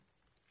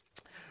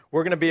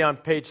We're going to be on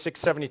page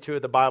 672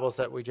 of the Bibles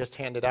that we just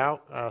handed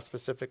out,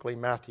 specifically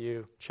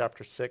Matthew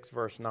chapter 6,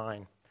 verse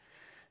 9.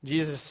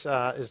 Jesus,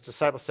 his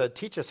disciples said,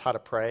 "Teach us how to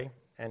pray."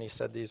 And he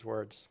said these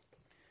words.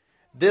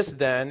 "This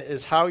then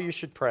is how you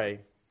should pray.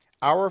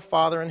 Our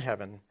Father in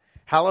heaven,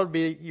 hallowed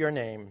be your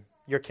name.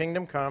 Your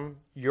kingdom come,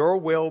 your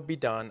will be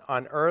done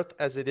on earth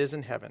as it is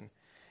in heaven.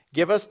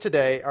 Give us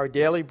today our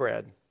daily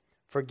bread.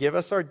 Forgive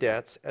us our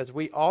debts as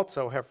we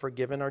also have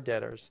forgiven our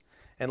debtors.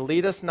 And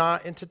lead us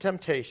not into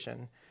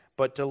temptation,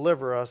 but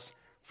deliver us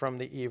from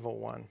the evil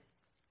one."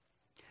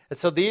 And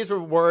so these were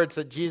words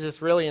that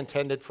Jesus really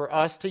intended for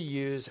us to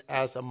use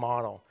as a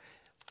model.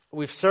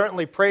 We've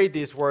certainly prayed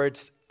these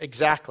words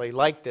exactly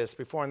like this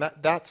before, and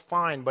that's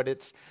fine, but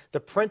it's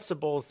the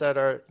principles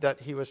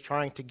that he was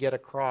trying to get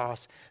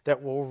across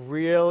that will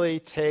really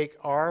take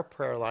our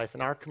prayer life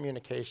and our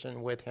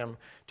communication with him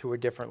to a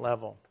different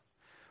level.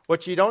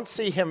 What you don't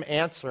see him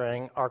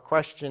answering are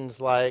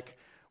questions like,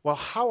 well,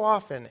 how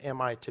often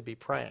am I to be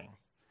praying?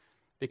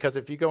 Because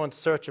if you go in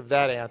search of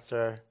that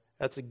answer,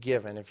 that's a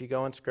given. If you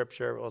go in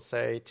Scripture, it will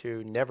say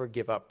to never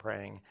give up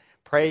praying.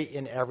 Pray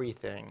in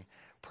everything.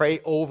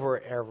 Pray over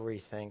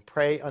everything.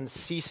 Pray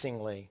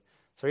unceasingly.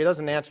 So he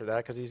doesn't answer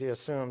that because he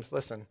assumes,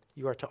 listen,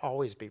 you are to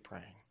always be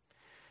praying.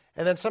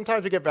 And then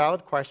sometimes we get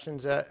valid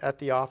questions at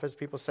the office.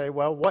 People say,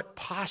 well, what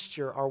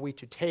posture are we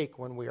to take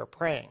when we are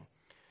praying?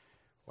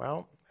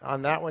 Well,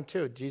 on that one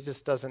too,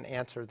 Jesus doesn't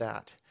answer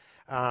that.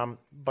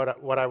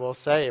 But what I will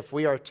say, if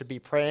we are to be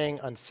praying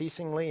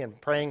unceasingly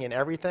and praying in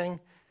everything,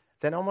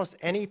 then almost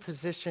any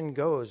position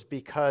goes,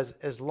 because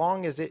as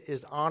long as it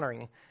is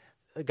honoring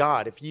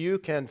God, if you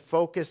can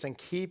focus and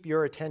keep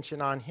your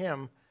attention on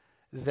him,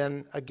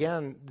 then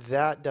again,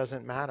 that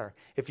doesn't matter.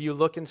 If you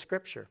look in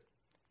Scripture,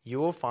 you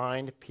will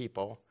find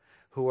people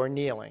who are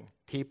kneeling,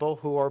 people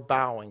who are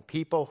bowing,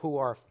 people who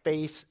are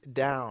face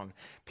down,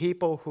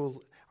 people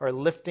who are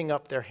lifting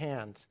up their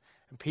hands,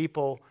 and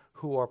people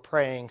who are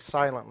praying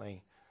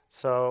silently.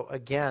 So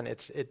again,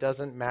 it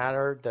doesn't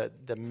matter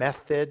the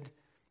method.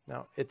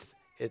 No, it's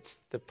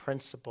the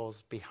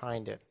principles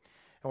behind it.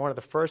 And one of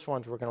the first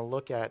ones we're going to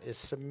look at is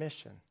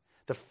submission.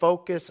 The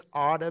focus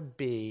ought to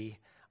be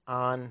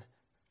on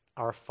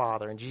our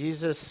Father. And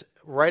Jesus,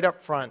 right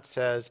up front,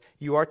 says,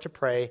 you are to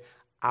pray,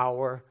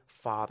 our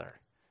Father.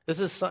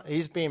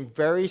 He's being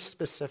very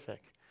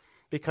specific,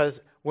 because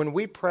when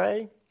we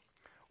pray,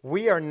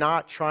 we are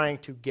not trying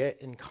to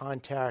get in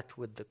contact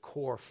with the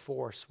core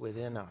force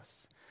within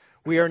us.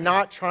 We are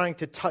not trying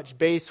to touch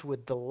base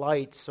with the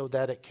light so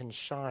that it can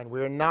shine.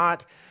 We are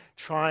not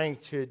trying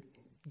to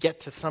get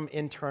to some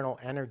internal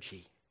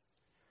energy.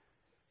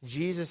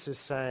 Jesus is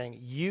saying,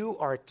 you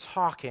are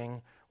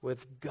talking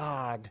with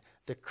God,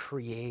 the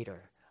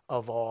creator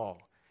of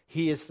all.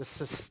 He is the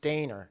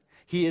sustainer.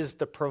 He is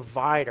the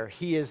provider.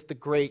 He is the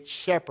great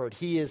shepherd.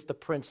 He is the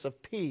Prince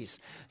of Peace.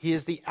 He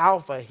is the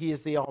Alpha. He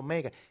is the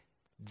Omega.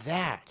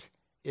 That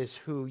is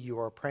who you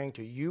are praying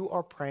to. You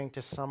are praying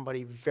to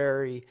somebody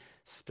very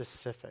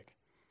specific.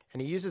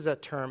 And he uses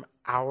that term,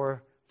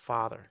 our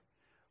Father,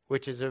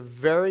 which is a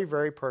very,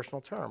 very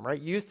personal term, right?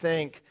 You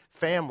think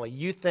family,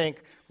 you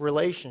think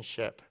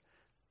relationship,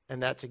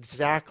 and that's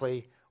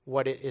exactly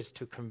what it is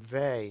to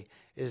convey,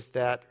 is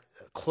that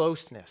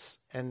closeness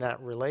and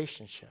that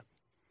relationship.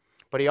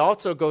 But he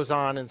also goes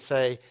on and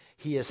say,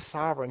 he is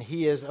sovereign,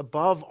 he is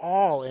above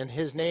all, and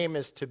his name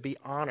is to be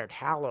honored,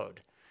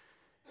 hallowed.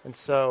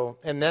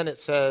 And then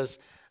it says,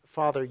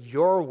 Father,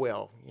 your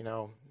will,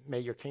 may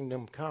your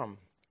kingdom come.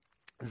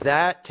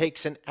 That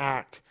takes an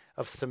act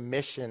of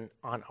submission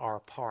on our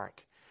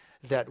part,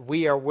 that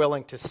we are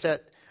willing to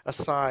set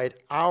aside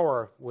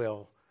our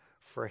will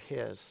for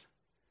his.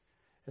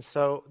 And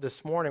so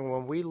this morning,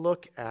 when we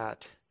look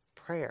at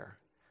prayer,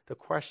 the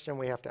question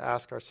we have to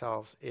ask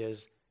ourselves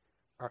is,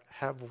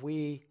 have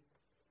we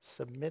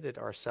submitted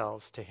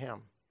ourselves to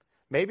him?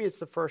 Maybe it's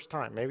the first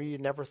time. Maybe you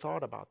never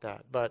thought about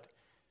that, but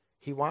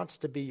he wants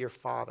to be your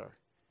Father.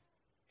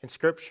 In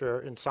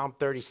Scripture, in Psalm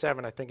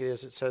 37, I think it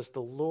is, it says, the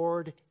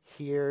Lord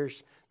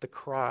hears the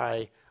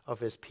cry of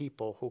his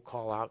people who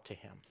call out to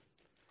him.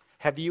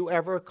 Have you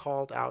ever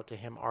called out to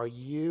him? Are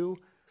you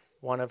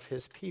one of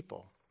his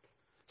people?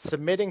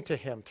 Submitting to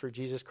him through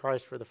Jesus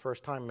Christ for the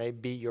first time may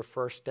be your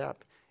first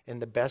step in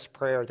the best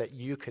prayer that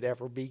you could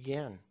ever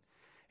begin.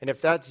 And if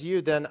that's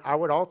you, then I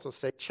would also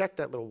say, check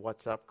that little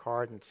WhatsApp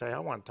card and say, I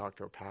want to talk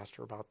to a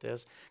pastor about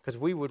this, because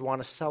we would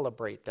want to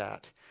celebrate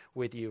that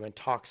with you and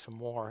talk some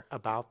more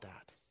about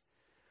that.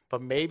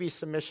 But maybe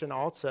submission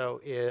also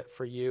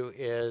for you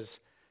is,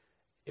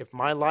 if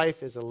my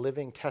life is a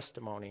living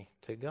testimony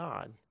to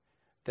God,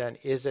 then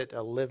is it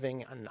a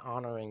living and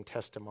honoring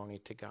testimony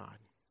to God?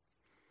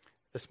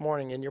 This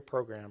morning in your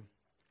program,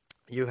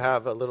 you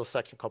have a little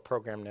section called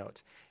Program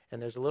Notes,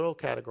 and there's a little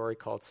category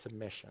called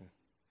Submission.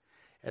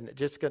 And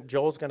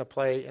Joel's going to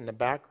play in the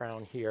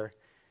background here,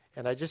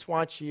 and I just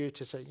want you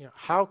to say,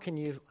 how can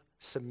you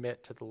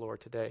submit to the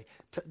Lord today?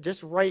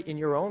 Just write in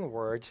your own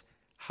words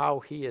how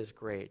he is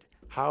great,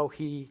 how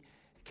he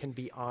can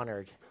be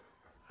honored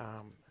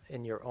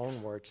in your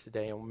own words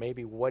today, and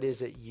maybe what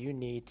is it you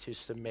need to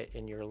submit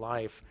in your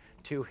life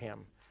to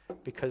him.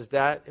 Because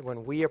that,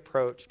 when we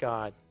approach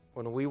God,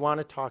 when we want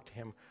to talk to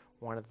him,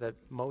 one of the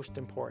most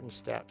important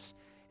steps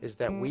is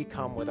that we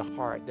come with a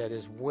heart that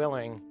is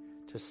willing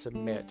to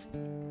submit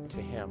to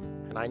him.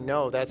 And I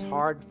know that's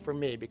hard for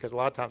me because a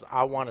lot of times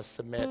I want to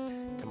submit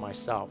to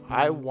myself.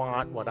 I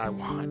want what I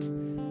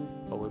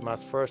want. But we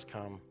must first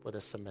come with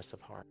a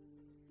submissive heart.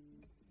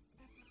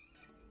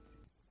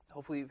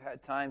 Hopefully you've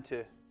had time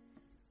to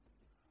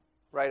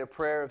write a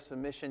prayer of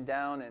submission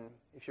down, and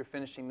if you're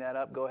finishing that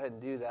up, go ahead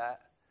and do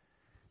that.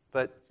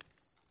 But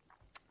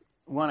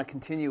we want to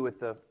continue with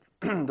the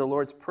the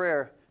Lord's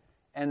Prayer,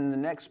 and the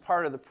next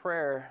part of the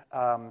prayer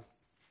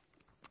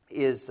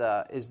is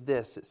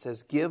this. It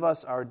says, "Give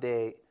us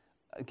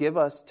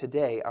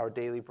today our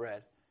daily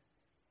bread."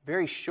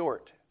 Very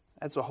short.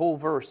 That's a whole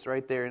verse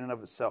right there in and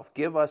of itself.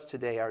 Give us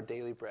today our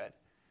daily bread.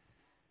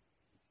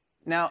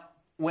 Now,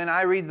 when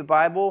I read the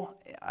Bible,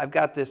 I've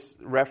got this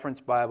reference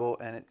Bible,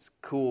 and it's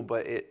cool,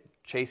 but it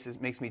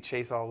makes me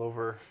chase all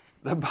over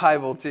the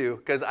Bible too,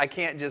 because I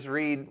can't just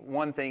read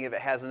one thing if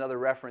it has another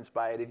reference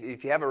by it.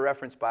 If you have a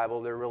reference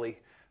Bible, they're really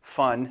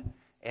fun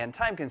and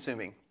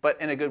time-consuming, but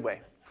in a good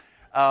way,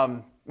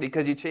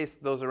 because you chase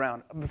those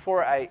around.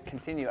 Before I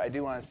continue, I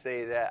do want to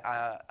say that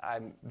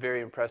I'm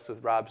very impressed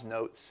with Rob's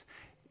notes.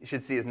 You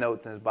should see his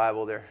notes in his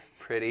Bible. They're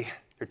pretty.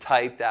 They're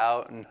typed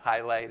out and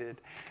highlighted.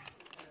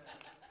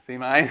 See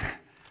mine?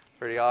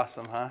 Pretty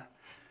awesome, huh?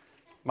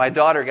 My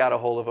daughter got a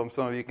hold of them.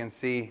 Some of you can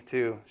see,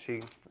 too.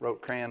 She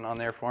wrote crayon on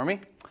there for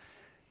me.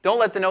 Don't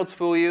let the notes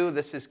fool you.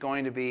 This is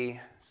going to be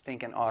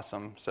stinking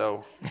awesome,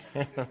 so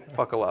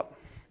buckle up.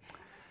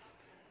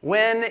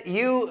 When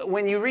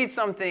you read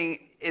something,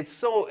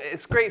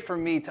 it's great for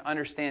me to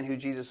understand who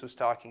Jesus was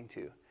talking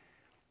to.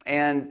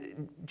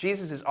 And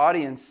Jesus'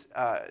 audience,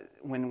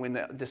 when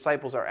the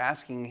disciples are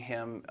asking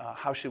him,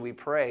 how should we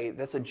pray,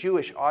 that's a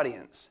Jewish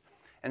audience.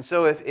 And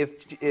so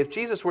if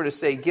Jesus were to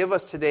say, give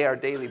us today our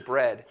daily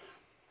bread,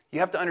 you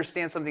have to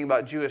understand something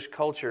about Jewish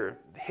culture.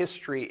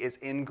 History is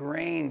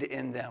ingrained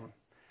in them.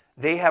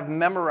 They have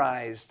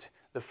memorized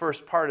the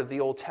first part of the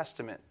Old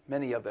Testament,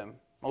 many of them,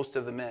 most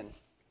of the men.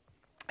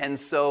 And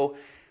so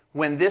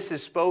when this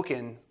is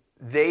spoken,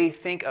 they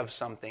think of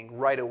something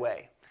right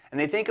away. And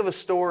they think of a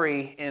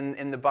story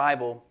in the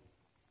Bible,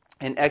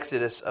 in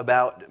Exodus,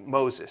 about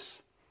Moses.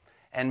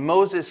 And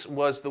Moses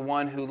was the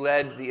one who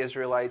led the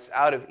Israelites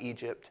out of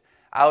Egypt,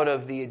 out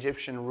of the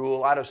Egyptian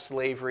rule, out of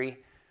slavery.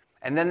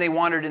 And then they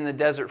wandered in the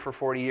desert for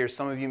 40 years.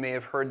 Some of you may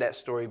have heard that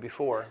story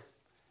before.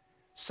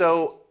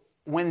 So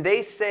when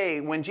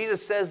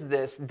Jesus says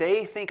this,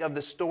 they think of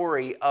the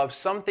story of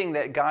something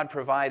that God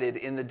provided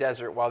in the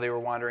desert while they were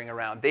wandering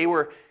around. They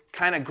were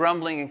kind of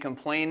grumbling and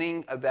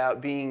complaining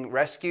about being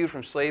rescued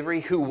from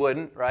slavery. Who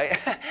wouldn't, right?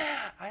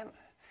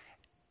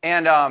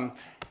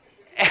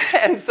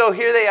 And so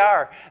here they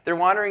are. They're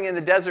wandering in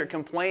the desert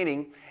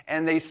complaining,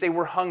 and they say,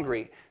 we're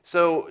hungry.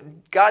 So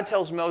God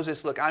tells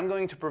Moses, look, I'm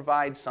going to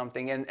provide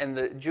something, and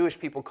the Jewish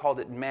people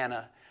called it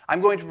manna. I'm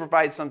going to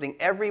provide something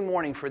every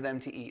morning for them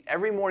to eat.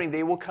 Every morning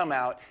they will come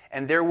out,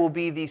 and there will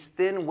be these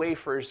thin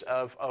wafers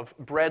of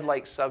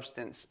bread-like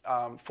substance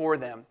for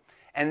them.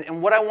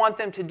 And what I want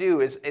them to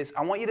do is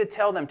I want you to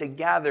tell them to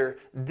gather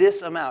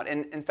this amount.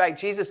 And in fact,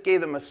 Jesus gave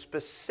them a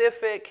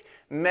specific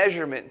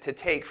measurement to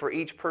take for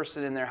each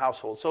person in their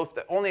household. So if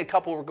only a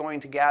couple were going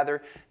to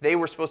gather, they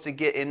were supposed to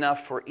get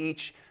enough for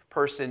each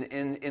person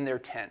in their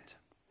tent.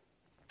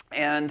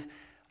 And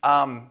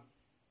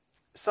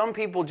some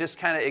people just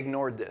kind of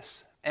ignored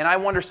this. And I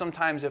wonder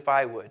sometimes if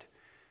I would.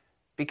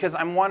 Because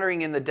I'm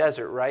wandering in the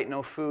desert, right?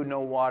 No food,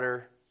 no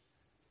water.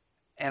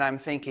 And I'm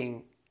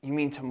thinking, you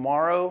mean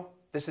tomorrow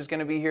this is going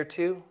to be here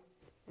too?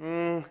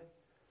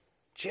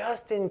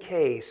 Just in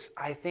case,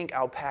 I think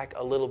I'll pack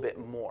a little bit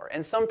more.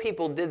 And some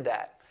people did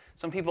that.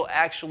 Some people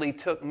actually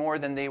took more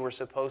than they were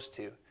supposed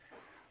to.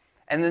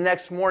 And the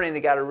next morning, they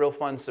got a real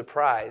fun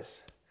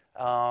surprise.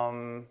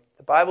 The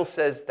Bible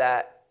says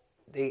that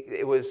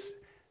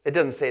it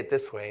doesn't say it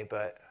this way,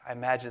 but I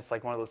imagine it's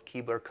like one of those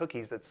Keebler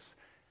cookies that's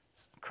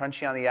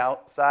crunchy on the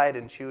outside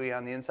and chewy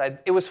on the inside.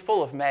 It was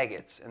full of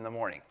maggots in the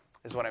morning,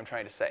 is what I'm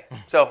trying to say.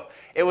 So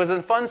it was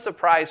a fun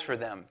surprise for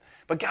them.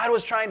 But God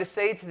was trying to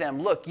say to them,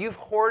 look, you've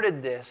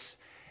hoarded this,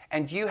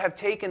 and you have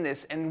taken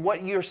this, and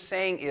what you're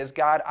saying is,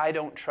 God, I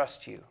don't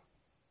trust you.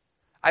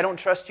 I don't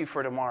trust you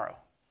for tomorrow.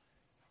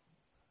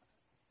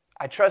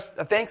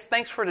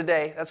 Thanks for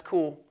today, that's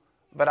cool,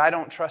 but I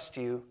don't trust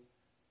you.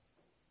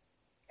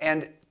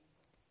 And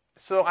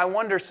so I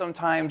wonder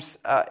sometimes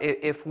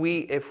if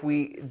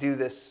we do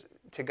this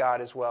to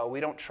God as well. We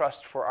don't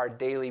trust for our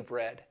daily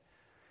bread.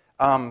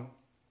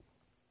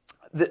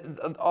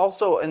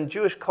 Also, in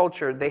Jewish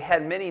culture, they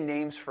had many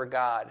names for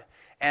God.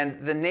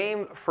 And the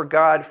name for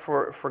God,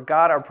 for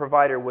God our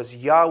provider, was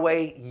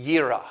Yahweh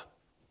Yireh.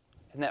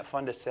 Isn't that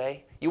fun to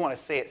say? You want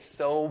to say it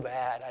so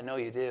bad. I know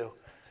you do.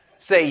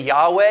 Say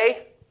Yahweh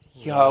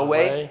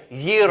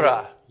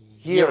Yireh.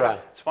 Yireh.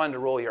 It's fun to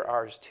roll your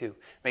R's too.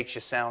 Makes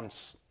you sound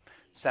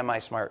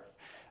semi-smart.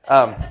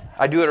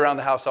 I do it around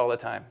the house all the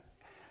time.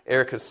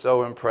 Erica's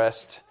so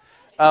impressed.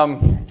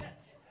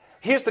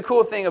 Here's the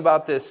cool thing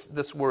about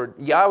this word.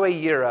 Yahweh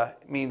Yireh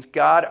means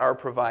God our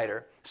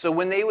provider. So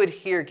when they would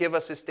hear, give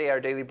us this day our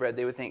daily bread,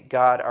 they would think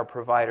God our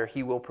provider,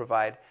 He will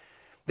provide.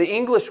 The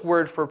English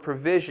word for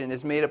provision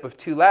is made up of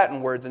two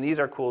Latin words, and these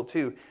are cool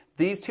too.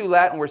 These two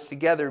Latin words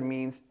together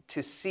means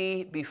to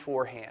see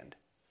beforehand.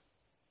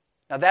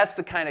 Now that's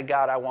the kind of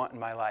God I want in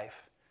my life.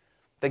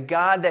 The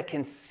God that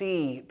can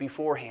see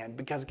beforehand,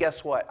 because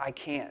guess what? I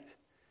can't.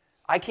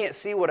 I can't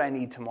see what I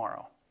need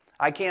tomorrow.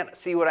 I can't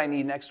see what I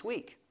need next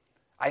week.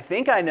 I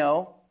think I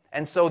know,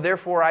 and so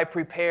therefore I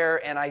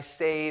prepare and I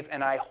save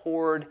and I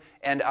hoard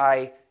and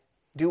I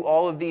do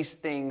all of these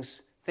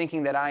things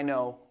thinking that I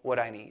know what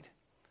I need.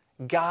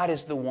 God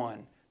is the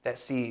one that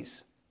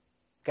sees.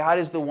 God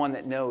is the one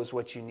that knows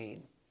what you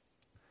need.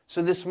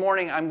 So this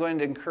morning I'm going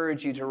to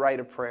encourage you to write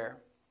a prayer.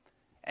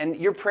 And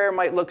your prayer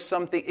might look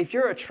something, if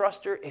you're a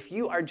truster, if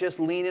you are just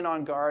leaning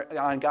on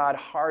God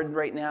hard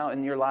right now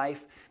in your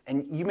life,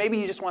 and maybe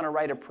you just want to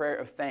write a prayer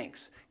of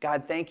thanks.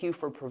 God, thank you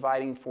for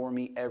providing for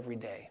me every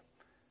day.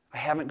 I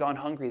haven't gone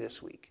hungry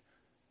this week.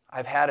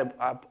 I've had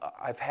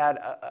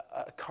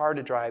a car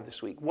to drive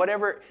this week.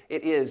 Whatever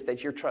it is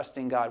that you're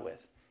trusting God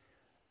with.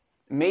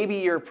 Maybe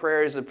your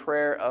prayer is a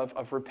prayer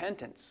of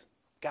repentance.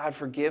 God,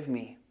 forgive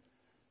me.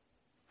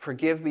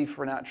 Forgive me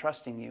for not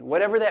trusting you.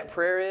 Whatever that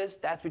prayer is,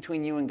 that's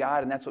between you and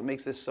God, and that's what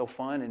makes this so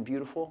fun and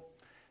beautiful.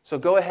 So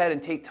go ahead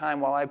and take time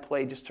while I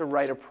play just to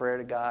write a prayer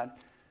to God.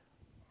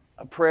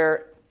 A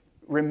prayer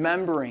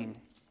remembering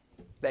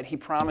that He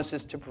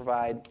promises to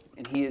provide,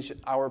 and He is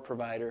our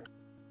provider.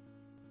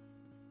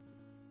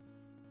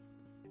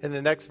 In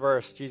the next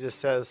verse, Jesus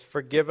says,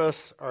 forgive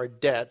us our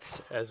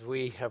debts as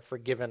we have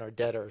forgiven our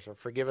debtors, or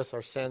forgive us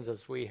our sins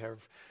as we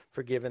have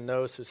forgiven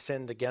those who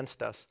sinned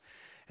against us.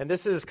 And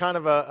this is kind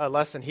of a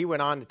lesson he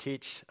went on to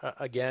teach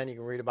again. You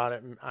can read about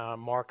it in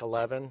Mark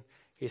 11.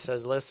 He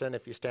says, listen,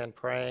 if you stand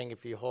praying,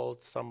 if you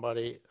hold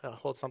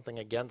something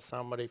against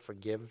somebody,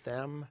 forgive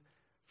them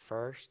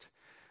first.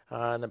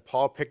 And then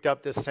Paul picked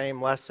up this same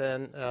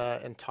lesson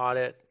and taught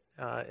it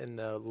in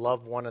the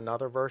love one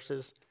another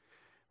verses,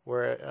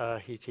 where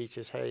he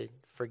teaches, hey,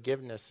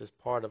 forgiveness is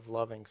part of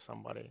loving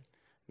somebody.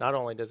 Not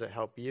only does it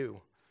help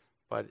you,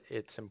 but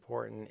it's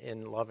important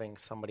in loving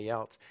somebody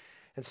else.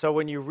 And so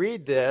when you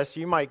read this,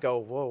 you might go,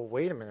 whoa,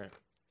 wait a minute.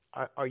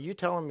 Are you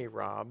telling me,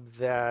 Rob,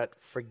 that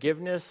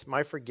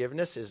my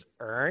forgiveness is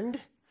earned?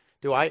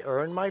 Do I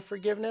earn my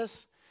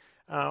forgiveness?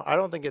 I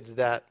don't think it's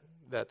that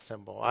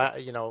simple.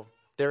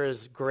 There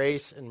is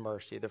grace and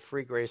mercy, the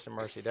free grace and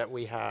mercy that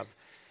we have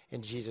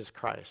in Jesus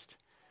Christ.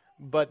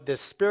 But the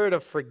spirit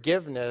of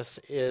forgiveness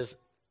is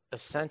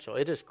essential.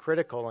 It is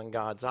critical in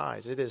God's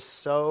eyes. It is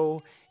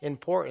so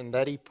important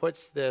that He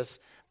puts this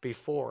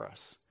before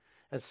us.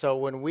 And so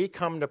when we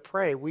come to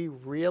pray, we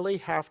really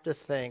have to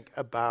think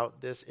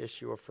about this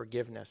issue of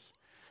forgiveness.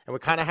 And we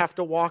kind of have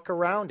to walk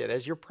around it.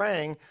 As you're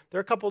praying, there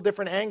are a couple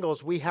different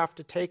angles we have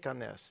to take on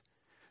this.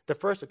 The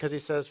first, because he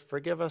says,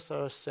 forgive us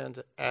our sins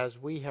as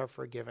we have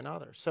forgiven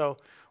others. So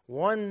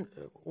one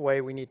way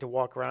we need to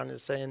walk around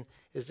is saying,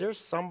 is there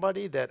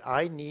somebody that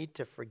I need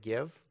to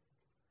forgive?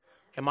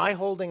 Am I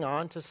holding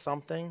on to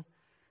something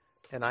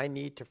and I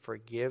need to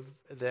forgive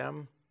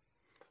them?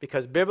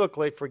 Because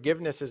biblically,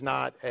 forgiveness is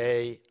not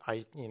an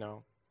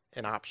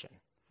option.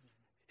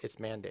 It's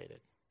mandated.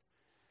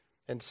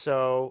 And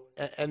so,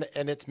 and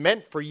it's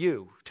meant for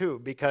you too,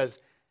 because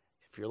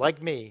if you're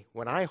like me,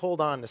 when I hold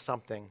on to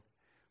something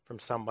from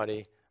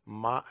somebody,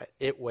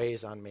 it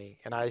weighs on me,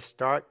 and I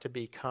start to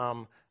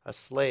become a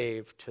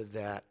slave to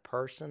that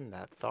person,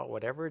 that thought,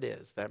 whatever it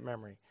is, that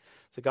memory.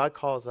 So God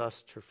calls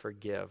us to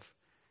forgive,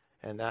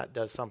 and that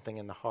does something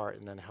in the heart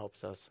and then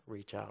helps us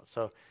reach out.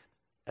 So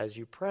as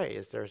you pray,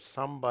 is there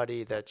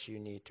somebody that you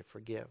need to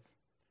forgive?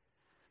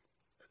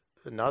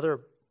 Another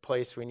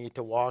place we need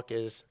to walk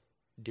is,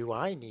 do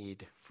I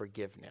need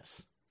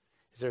forgiveness?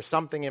 Is there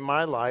something in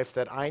my life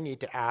that I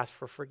need to ask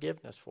for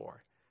forgiveness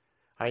for?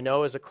 I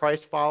know as a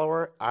Christ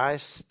follower, I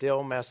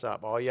still mess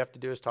up. All you have to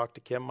do is talk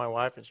to Kim, my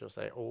wife, and she'll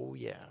say, oh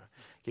yeah,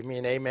 give me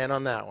an amen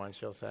on that one,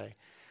 she'll say.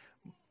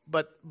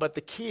 But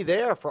the key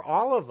there for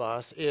all of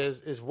us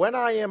is when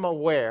I am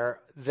aware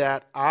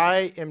that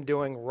I am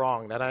doing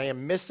wrong, that I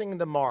am missing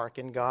the mark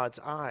in God's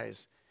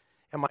eyes,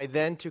 am I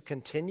then to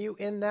continue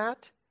in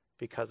that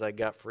because I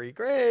got free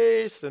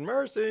grace and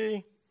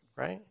mercy,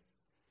 right?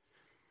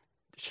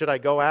 Should I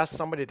go ask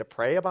somebody to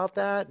pray about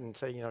that and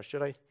say,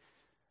 should I?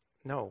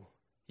 No.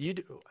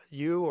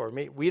 You or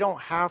me, we don't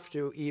have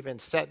to even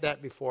set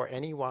that before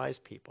any wise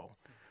people.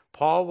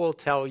 Paul will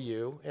tell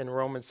you in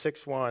Romans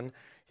 6:1,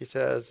 he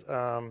says,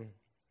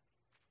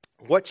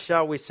 what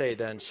shall we say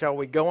then? Shall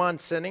we go on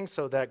sinning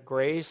so that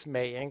grace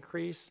may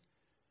increase?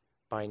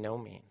 By no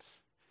means.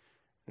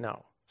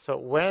 No. So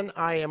when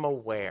I am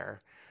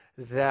aware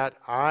that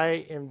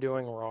I am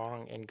doing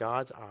wrong in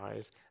God's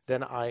eyes,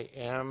 then I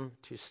am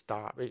to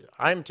stop.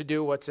 I'm to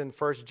do what's in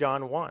 1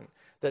 John 1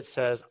 that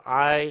says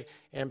I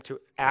am to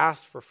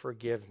ask for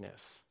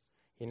forgiveness,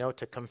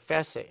 to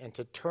confess it and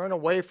to turn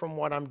away from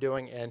what I'm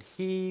doing, and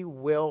He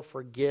will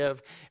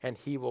forgive and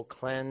He will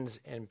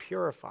cleanse and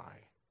purify.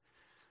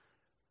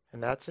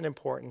 And that's an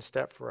important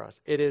step for us.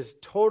 It is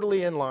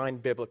totally in line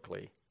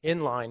biblically,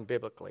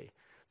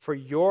 for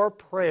your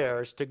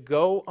prayers to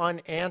go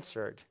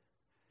unanswered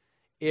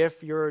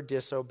if you're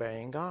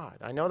disobeying God.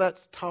 I know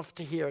that's tough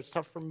to hear. It's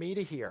tough for me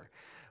to hear.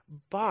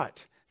 But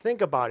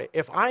think about it.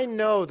 If I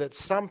know that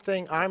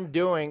something I'm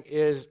doing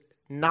is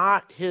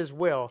not his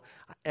will,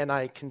 and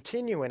I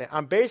continue in it,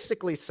 I'm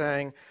basically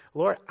saying,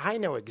 Lord, I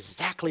know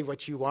exactly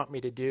what you want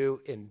me to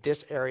do in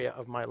this area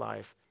of my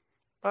life,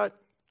 but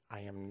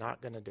I am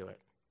not going to do it.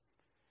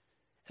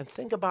 And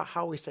think about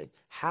how we say,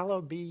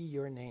 hallowed be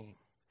your name.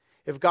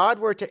 If God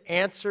were to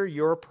answer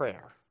your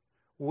prayer,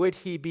 would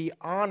he be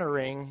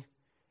honoring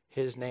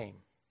his name?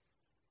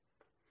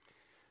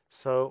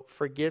 So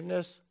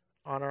forgiveness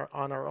on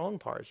our own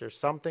parts. There's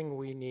something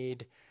we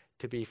need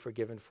to be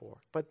forgiven for.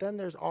 But then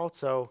there's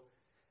also,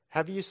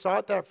 have you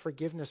sought that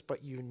forgiveness,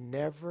 but you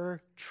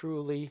never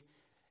truly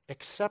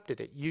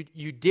accepted it?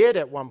 You did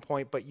at one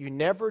point, but you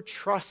never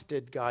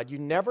trusted God. You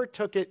never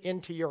took it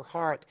into your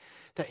heart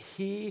that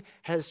he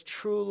has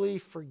truly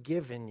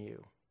forgiven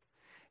you.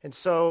 And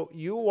so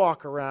you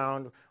walk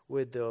around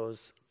with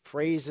those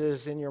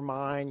phrases in your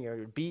mind,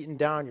 you're beaten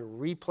down, you're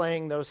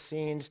replaying those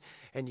scenes,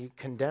 and you're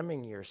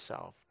condemning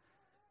yourself.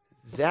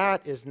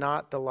 That is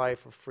not the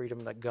life of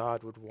freedom that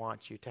God would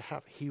want you to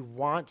have. He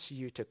wants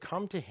you to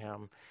come to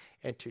him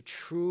and to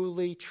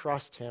truly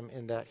trust him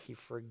in that he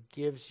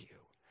forgives you.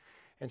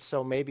 And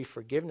so maybe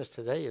forgiveness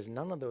today is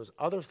none of those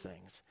other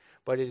things,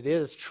 but it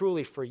is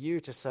truly for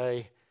you to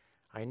say,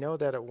 I know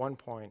that at one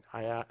point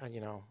I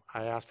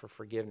asked for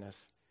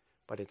forgiveness,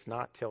 but it's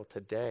not till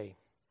today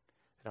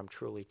that I'm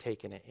truly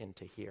taking it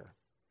into here.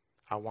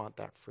 I want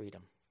that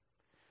freedom.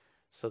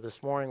 So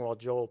this morning while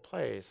Joel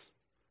plays,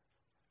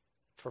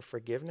 for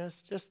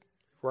forgiveness, just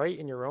write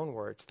in your own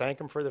words.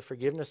 Thank him for the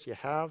forgiveness you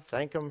have.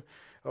 Thank him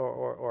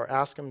or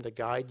ask him to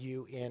guide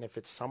you in if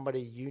it's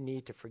somebody you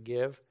need to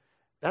forgive.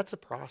 That's a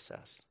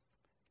process.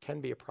 It can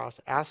be a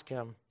process. Ask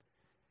him,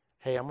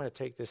 hey, I'm going to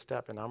take this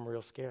step and I'm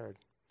real scared,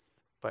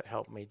 but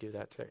help me do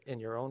that too. In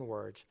your own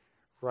words.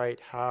 Write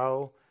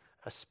how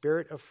a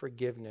spirit of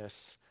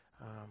forgiveness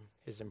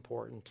is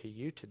important to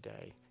you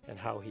today and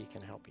how he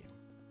can help you.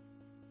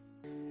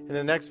 In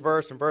the next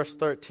verse, in verse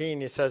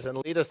 13, he says, and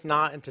lead us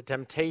not into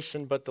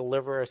temptation, but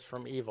deliver us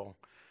from evil,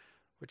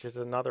 which is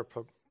another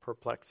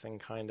perplexing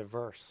kind of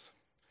verse.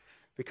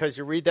 Because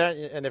you read that,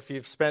 and if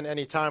you've spent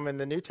any time in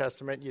the New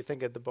Testament, you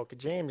think of the book of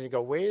James, and you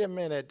go, wait a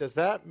minute, does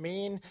that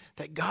mean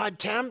that God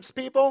tempts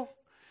people?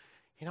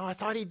 I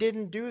thought he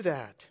didn't do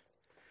that.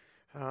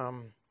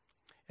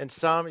 And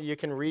some, you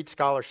can read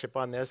scholarship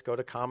on this, go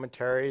to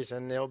commentaries,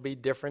 and there'll be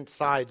different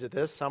sides of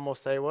this. Some will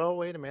say, well,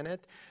 wait a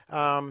minute.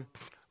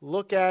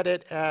 Look at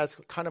it as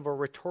kind of a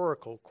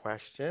rhetorical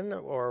question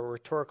or a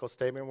rhetorical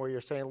statement where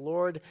you're saying,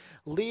 Lord,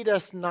 lead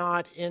us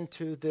not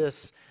into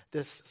this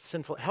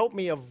sinful, help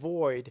me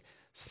avoid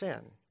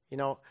sin.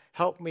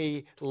 Help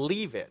me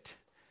leave it.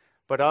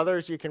 But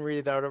others, you can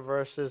read out of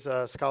verses,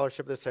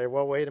 scholarship that say,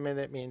 well, wait a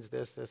minute, it means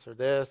this, or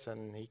this,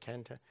 and he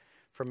can.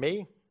 For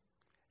me,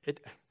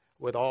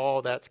 with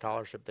all that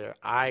scholarship there,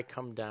 I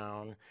come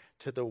down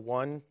to the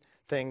one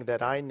thing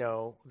that I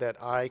know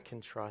that I can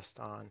trust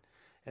on,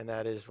 and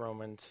that is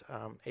Romans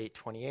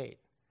 8:28,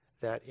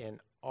 that in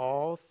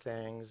all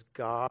things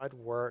God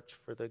works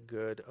for the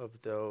good of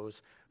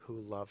those who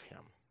love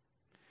him.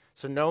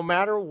 So no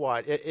matter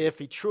what, if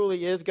he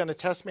truly is going to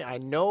test me, I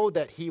know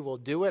that he will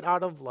do it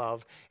out of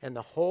love, and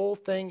the whole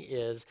thing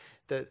is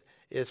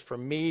for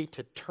me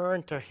to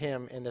turn to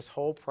him in this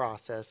whole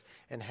process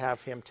and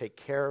have him take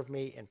care of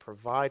me and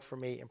provide for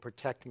me and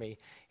protect me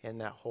in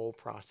that whole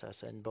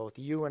process. And both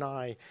you and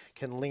I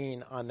can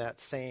lean on that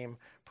same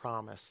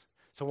promise.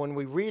 So when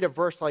we read a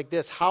verse like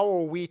this, how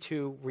are we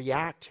to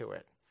react to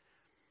it?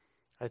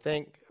 I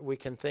think we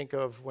can think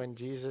of when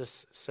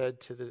Jesus said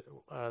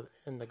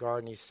in the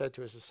garden, he said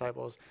to his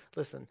disciples,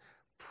 listen,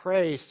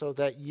 pray so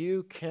that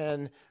you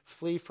can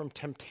flee from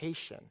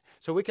temptation.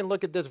 So we can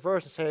look at this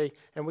verse and say,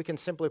 and we can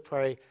simply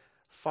pray,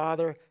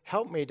 Father,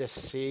 help me to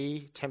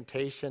see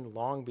temptation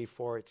long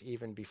before it's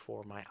even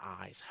before my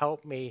eyes.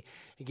 Help me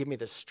and give me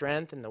the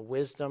strength and the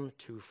wisdom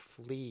to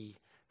flee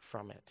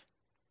from it.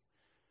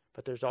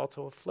 But there's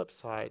also a flip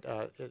side.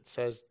 It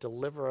says,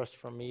 deliver us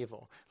from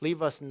evil.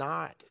 Leave us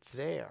not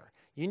there.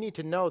 You need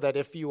to know that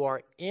if you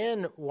are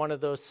in one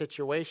of those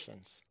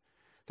situations,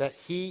 that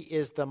he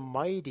is the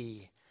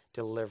mighty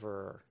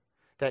deliverer,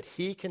 that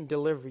he can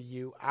deliver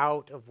you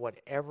out of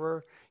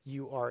whatever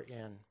you are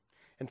in.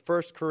 In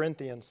 1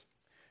 Corinthians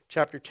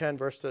chapter 10,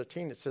 verse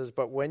 13, it says,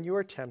 but when you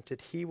are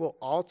tempted, he will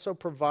also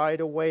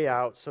provide a way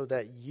out so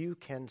that you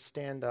can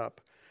stand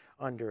up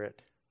under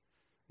it.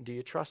 Do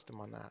you trust him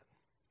on that?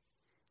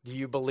 Do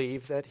you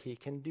believe that he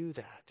can do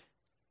that?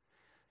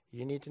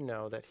 You need to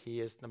know that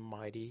he is the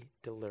mighty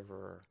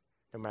deliverer.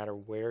 No matter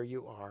where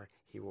you are,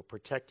 he will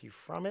protect you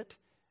from it.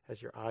 As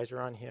your eyes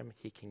are on him,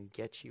 he can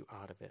get you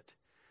out of it.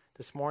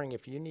 This morning,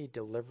 if you need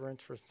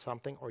deliverance from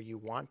something or you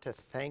want to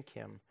thank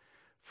him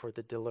for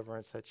the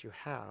deliverance that you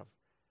have,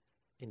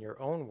 in your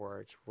own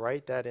words,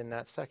 write that in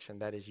that section.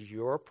 That is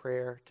your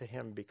prayer to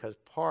him, because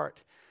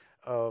part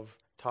of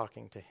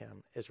talking to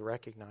him is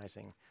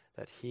recognizing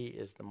that he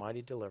is the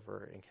mighty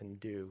deliverer and can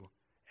do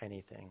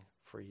anything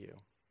for you.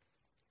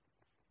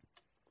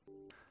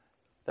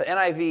 The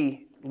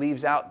NIV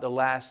leaves out the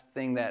last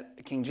thing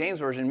that King James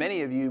Version,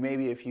 many of you,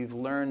 maybe if you've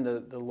learned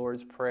the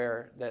Lord's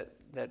Prayer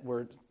that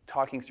we're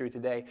talking through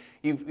today,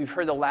 you've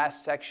heard the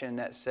last section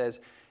that says,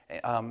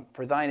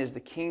 for thine is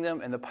the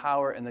kingdom and the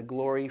power and the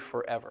glory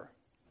forever.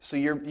 So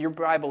your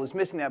Bible is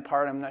missing that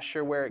part. I'm not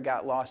sure where it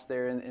got lost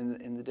there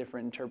in the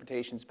different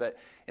interpretations, but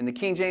in the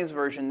King James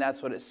Version,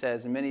 that's what it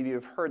says, and many of you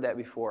have heard that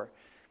before.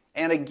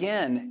 And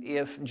again,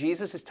 if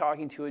Jesus is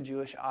talking to a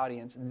Jewish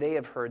audience, they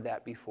have heard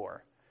that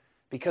before.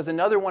 Because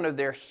another one of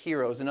their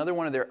heroes, another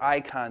one of their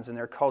icons in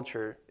their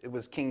culture, it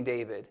was King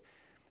David.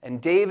 And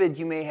David,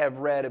 you may have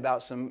read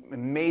about some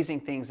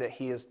amazing things that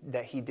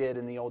he did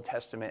in the Old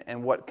Testament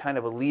and what kind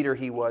of a leader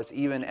he was,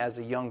 even as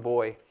a young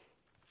boy.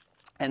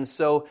 And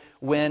so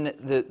when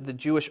the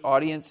Jewish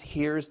audience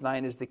hears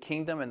thine is the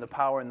kingdom and the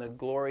power and the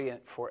glory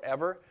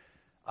forever,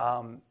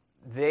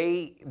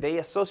 they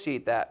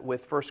associate that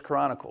with 1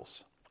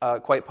 Chronicles,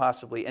 quite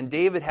possibly. And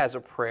David has a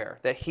prayer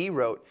that he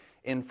wrote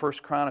in 1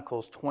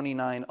 Chronicles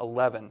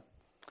 29:11.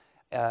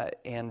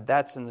 And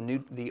that's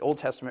in the Old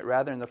Testament,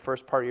 rather, in the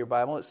first part of your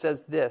Bible. It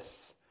says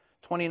this,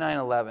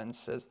 29:11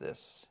 says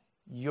this,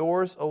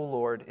 yours, O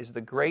Lord, is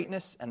the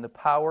greatness and the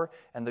power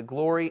and the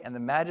glory and the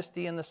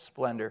majesty and the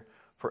splendor,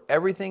 for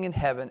everything in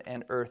heaven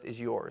and earth is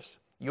yours.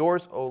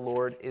 Yours, O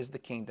Lord, is the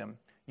kingdom.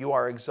 You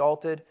are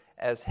exalted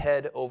as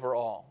head over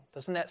all.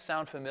 Doesn't that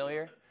sound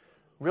familiar?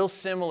 Real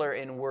similar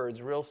in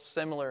words, real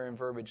similar in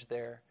verbiage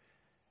there.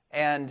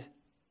 And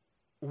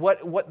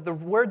what the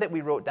word that we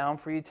wrote down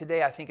for you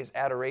today, I think, is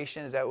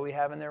adoration. Is that what we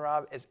have in there,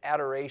 Rob? Is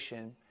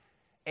adoration.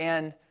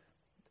 And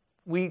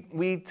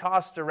we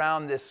tossed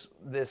around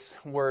this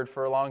word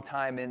for a long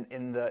time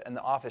in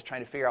the office,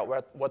 trying to figure out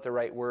what the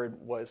right word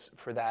was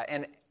for that.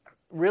 And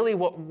really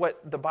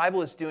what the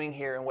Bible is doing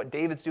here, and what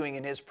David's doing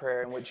in his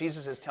prayer, and what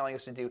Jesus is telling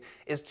us to do,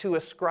 is to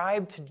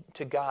ascribe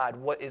to God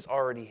what is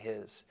already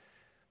his.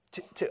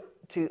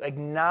 To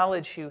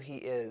acknowledge who he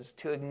is,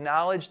 to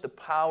acknowledge the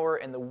power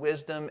and the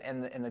wisdom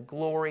and the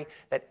glory,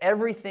 that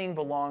everything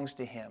belongs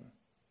to him.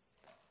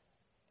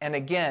 And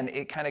again,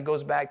 it kind of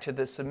goes back to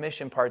the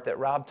submission part that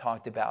Rob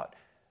talked about.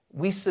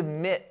 We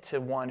submit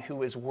to one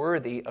who is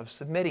worthy of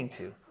submitting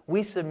to.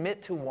 We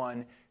submit to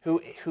one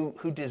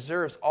who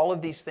deserves all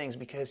of these things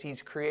because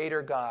he's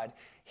Creator God.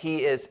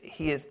 He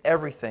is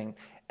everything.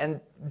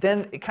 And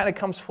then it kind of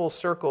comes full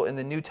circle in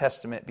the New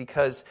Testament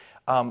because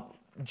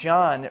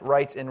John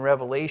writes in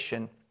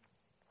Revelation,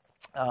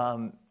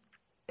 and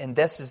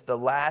this is the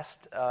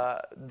last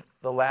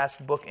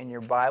book in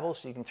your Bible,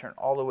 so you can turn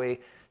all the way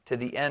to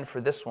the end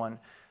for this one.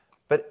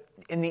 But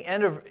in the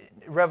end of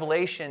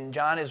Revelation,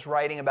 John is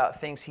writing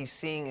about things he's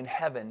seeing in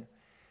heaven.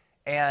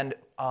 And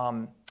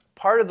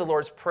part of the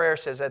Lord's Prayer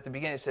says at the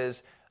beginning, it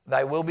says,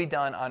 thy will be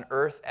done on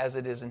earth as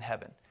it is in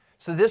heaven.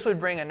 So this would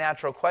bring a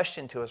natural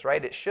question to us,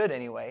 right? It should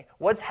anyway.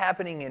 What's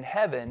happening in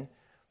heaven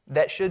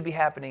that should be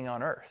happening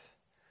on earth?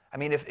 I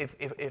mean,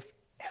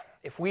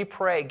 if we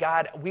pray,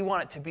 God, we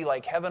want it to be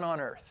like heaven on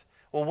earth.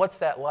 Well, what's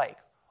that like?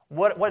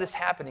 What is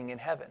happening in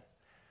heaven?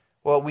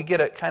 Well, we get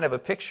a kind of a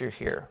picture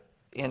here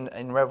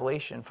in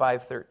Revelation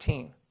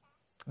 5:13.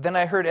 Then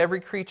I heard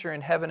every creature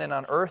in heaven and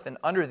on earth and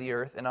under the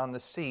earth and on the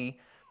sea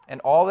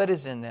and all that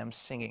is in them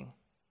singing.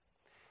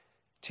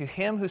 To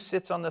him who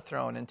sits on the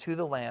throne and to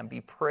the Lamb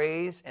be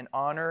praise and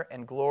honor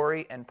and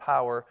glory and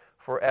power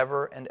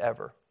forever and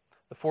ever.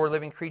 The four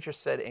living creatures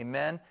said,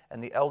 Amen,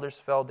 and the elders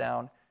fell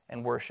down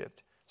and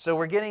worshipped. So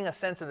we're getting a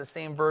sense of the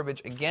same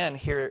verbiage again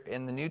here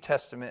in the New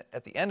Testament,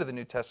 at the end of the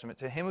New Testament.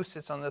 To him who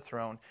sits on the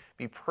throne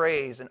be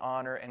praise and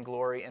honor and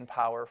glory and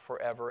power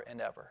forever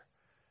and ever.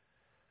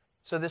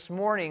 So this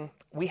morning,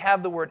 we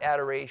have the word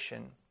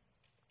adoration,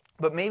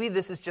 but maybe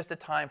this is just a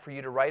time for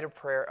you to write a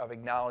prayer of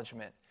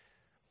acknowledgement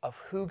of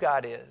who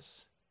God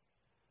is.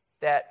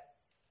 That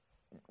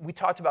we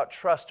talked about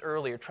trust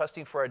earlier,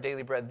 trusting for our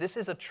daily bread. This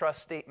is a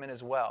trust statement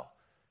as well.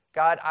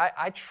 God,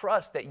 I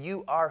trust that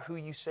you are who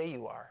you say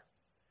you are.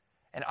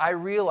 And I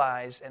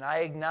realize and I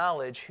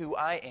acknowledge who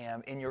I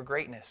am in your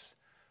greatness.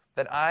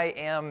 That I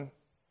am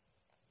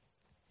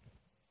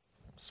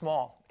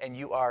small and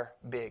you are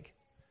big.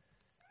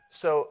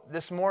 So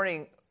this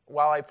morning,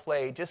 while I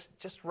play, just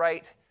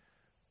write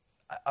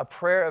a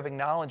prayer of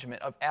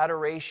acknowledgement, of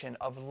adoration,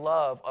 of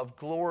love, of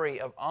glory,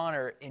 of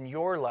honor in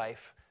your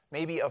life,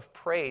 maybe of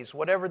praise,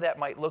 whatever that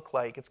might look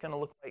like. It's going to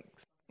look like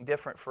something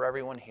different for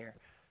everyone here.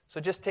 So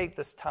just take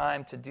this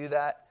time to do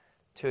that,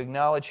 to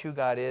acknowledge who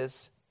God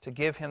is, to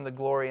give him the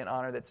glory and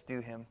honor that's due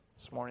him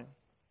this morning.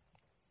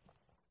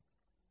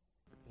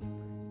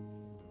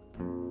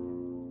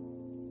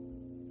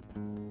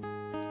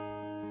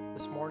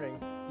 This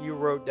morning, you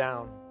wrote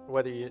down,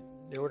 whether you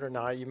knew it or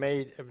not, you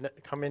may have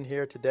come in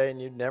here today and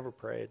you'd never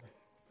prayed.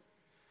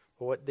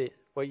 But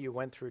what you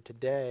went through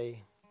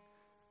today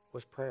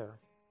was prayer.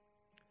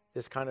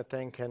 This kind of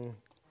thing can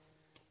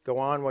go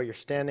on while you're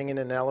standing in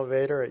an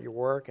elevator at your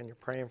work and you're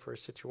praying for a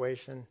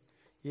situation.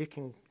 You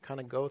can kind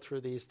of go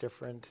through these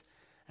different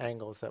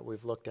angles that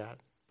we've looked at.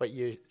 But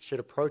you should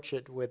approach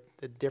it with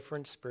the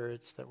different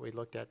spirits that we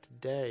looked at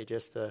today,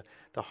 just the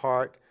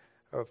heart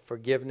of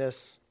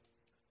forgiveness,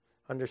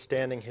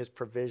 understanding his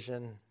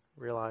provision,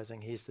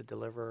 realizing he's the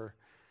deliverer.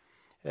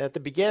 And at the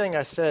beginning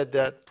I said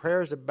that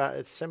prayer is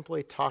it's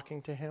simply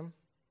talking to him.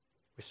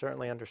 We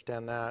certainly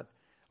understand that.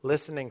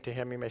 Listening to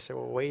him, you may say,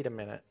 well, wait a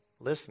minute.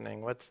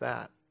 Listening, what's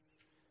that?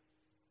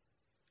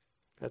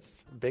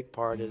 That's a big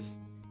part, is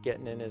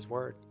getting in his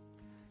word.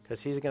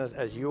 Because he's going to,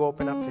 as you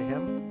open up to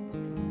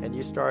him and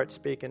you start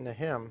speaking to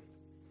him,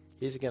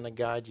 he's going to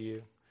guide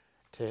you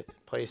to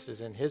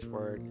places in his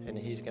word, and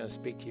he's going to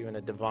speak to you in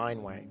a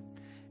divine way.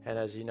 And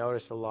as you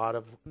notice, a lot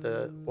of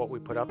what we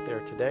put up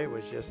there today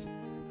was just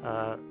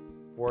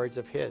words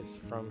of his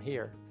from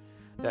here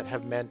that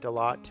have meant a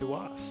lot to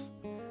us.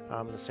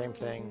 The same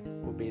thing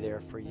will be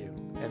there for you.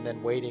 And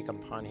then waiting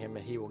upon him,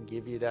 and he will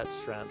give you that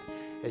strength.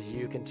 As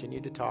you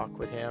continue to talk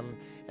with him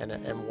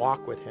and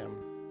walk with him,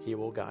 he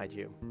will guide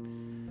you.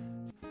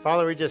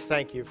 Father, we just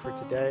thank you for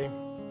today.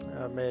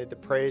 May the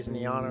praise and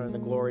the honor and the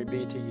glory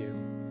be to you.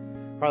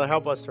 Father,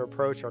 help us to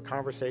approach our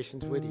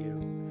conversations with you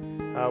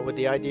with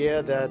the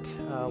idea that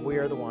we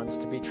are the ones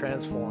to be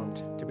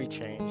transformed, to be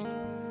changed,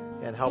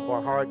 and help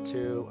our heart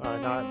to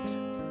not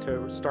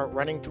to start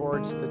running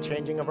towards the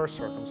changing of our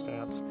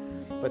circumstance,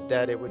 but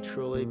that it would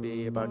truly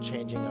be about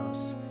changing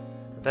us.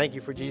 Thank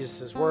you for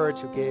Jesus'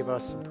 words, who gave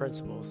us some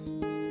principles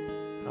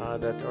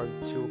that are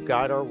to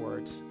guide our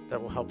words,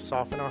 that will help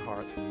soften our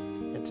heart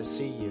and to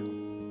see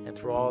you. And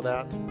through all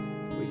that,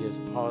 we just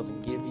pause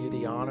and give you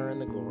the honor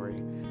and the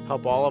glory.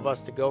 Help all of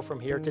us to go from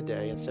here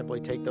today and simply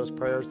take those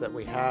prayers that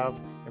we have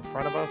in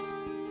front of us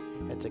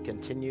and to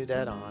continue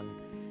that on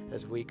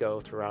as we go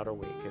throughout our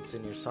week. It's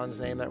in your Son's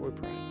name that we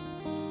pray.